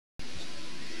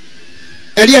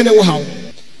Area ne wo how.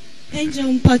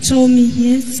 Angel Pachomi,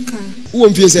 yes, car. Who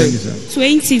am say?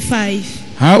 25.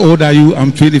 How old are you?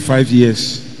 I'm 25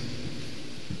 years.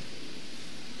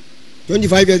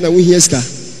 25 years now we hear scar.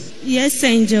 Yes,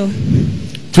 Angel.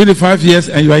 25 years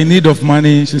and you are in need of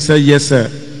money. She said, yes, sir.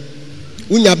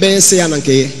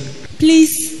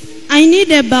 Please, I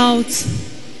need about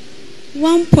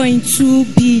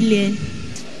 1.2 billion.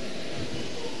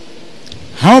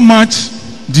 How much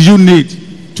do you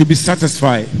need to be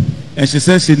satisfied? And she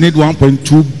says she need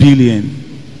 1.2 billion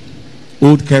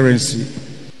old currency.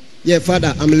 Yeah,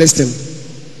 Father, I'm listening.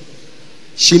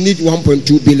 She need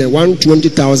 1.2 billion,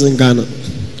 120,000 Ghana.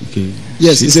 Okay.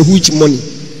 Yes, it's a huge money.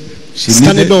 She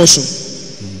standard also.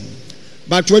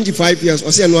 But 25 years,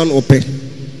 or say one open.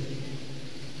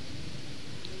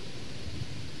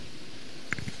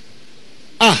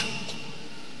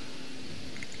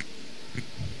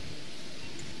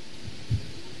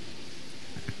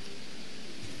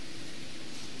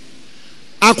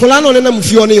 Akola no na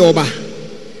mfio ne yoba.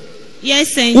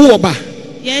 Yes, Angel. Who oba?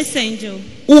 Yes, Angel.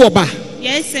 Who oba?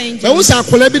 Yes, Angel. But who say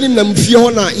akola bi ni na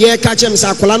mfio na ye ka chem say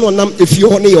akola no nam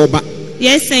efio ne yoba.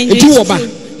 Yes, Angel. Who oba?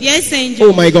 Yes, Angel.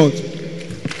 Oh my God.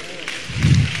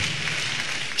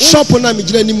 Shop na mi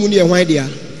gina ni mu ne e hwan dia.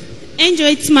 Angel,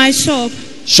 it's my shop.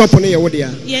 Shop na ye wo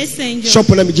dia. Yes, Angel. Shop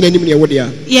na mi gina ni mu ne e wo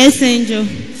dia. Yes, Angel.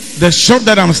 The shop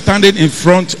that I'm standing in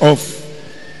front of,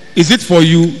 is it for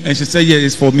you? And she said, yes,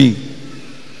 it's for me.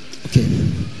 Okay.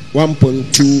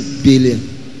 1.2 billion.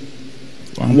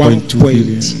 1.2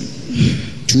 billion.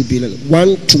 2 billion.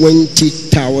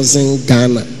 120,000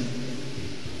 Ghana.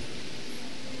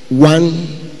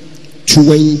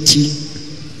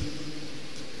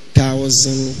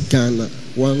 120,000 Ghana.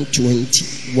 120.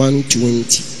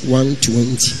 120.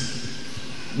 120.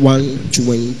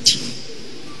 120.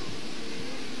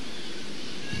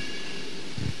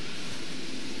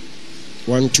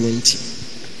 120.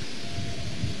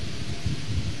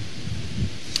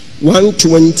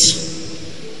 120.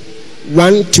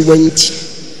 120.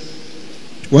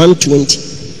 120.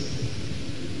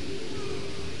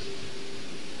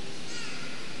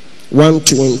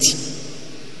 120.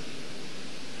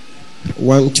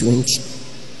 120.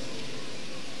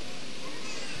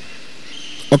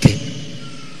 Okay.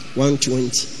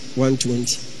 120.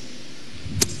 120.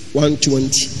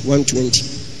 120. 120.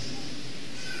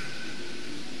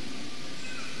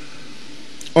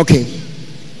 Okay.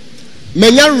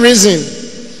 Many reason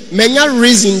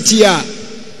tia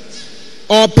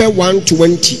ope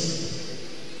 120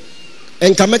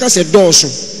 and kameka se doso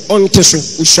on teso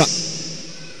usha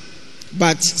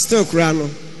but still krano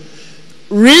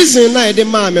reason na de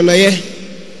ma me no ye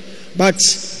but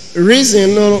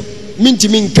reason no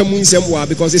mintimi nkamu nsem wa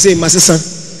because they say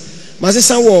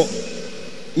masesa wo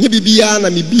nye bibia na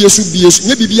me biesu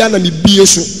nye bibia na me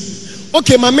biesu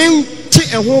okay ma men ti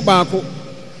eho baako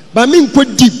ba men ko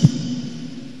deep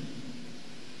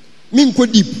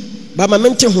but my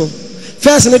mental home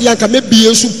first and the can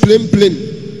be so plain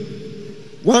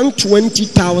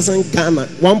 120,000 Ghana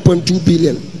 1.2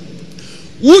 billion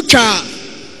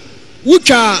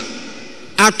which are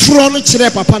a tron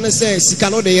chere papa ne say sika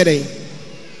no de yere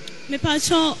me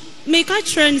pacho make a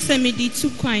trend say me di 2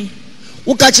 kwan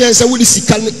wo ka chere say wo di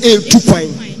sika no 2 kwan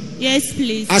yes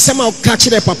please asema wo ka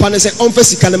chere papa ne say on fa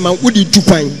sika no man wo di 2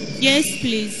 kwan yes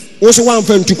please wo so wan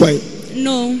fa 2 kwan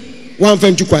no one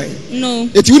fan to cry. No.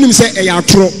 It you say a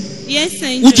yatro. Yes,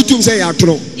 Angel. Would you say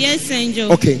yatro? Yes,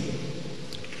 Angel. Okay.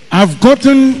 I've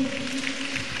gotten.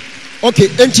 Okay,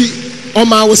 Enchi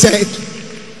Oma will say.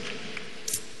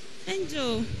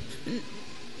 Angel.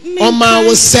 Oma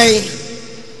will say.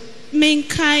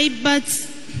 Menkai, but.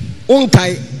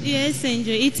 Unkai. Yes,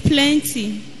 Angel. It's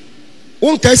plenty.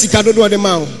 Unkai sikado do the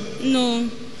mouth. No.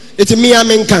 It's me a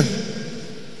menka.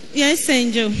 Yes,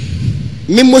 Angel.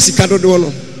 Mimo sikado do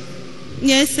no.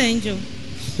 Yes, Angel.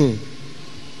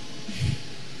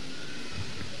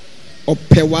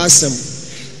 Opewasem.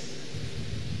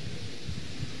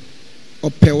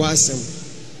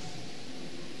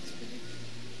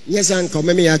 Yes, uncle,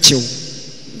 me achieve.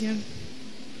 Yeah.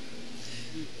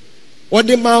 What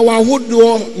the mawa would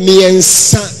do me and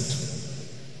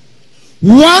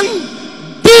 1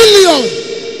 billion.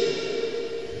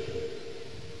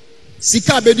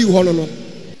 Sika bedi hono.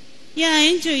 Yeah,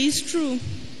 Angel, it's true.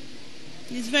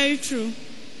 It's very true.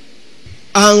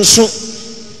 And so,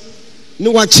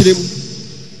 no watch him,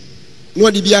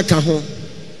 no di aka ho.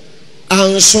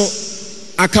 And so,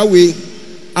 akawe,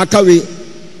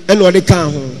 and no de ka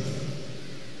ho.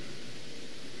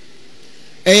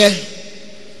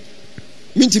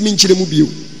 Minti mu bio.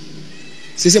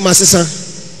 Sese masesa.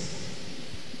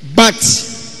 But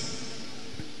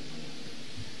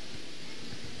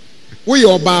woyɛ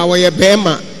ɔbaa wɔyɛ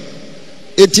bɛrima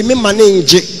etimi ma ne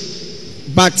ngye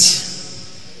but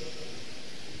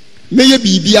meyɛ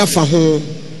biribi afa ho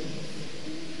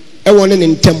ɛwɔ ne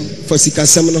ntɛm for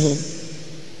sikasɛm no ho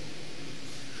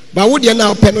ba wo deɛ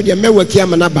na ɔpɛ no deɛ mɛwaki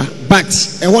ama n'aba but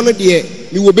ɛhɔ no deɛ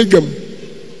mewɔ bedwam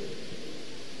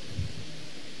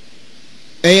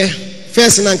ɛyɛ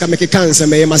first na nka mekeka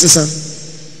nsɛm ɛyɛ masesa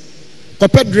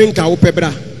kɔpɛ drink a wopɛ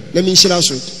bra na menhyira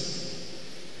so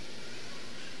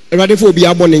awurade fo obi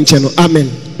abɔ ne nkyɛn no amen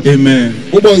Amen.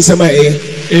 wobɔ nsɛm a ɛyɛ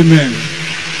Amen.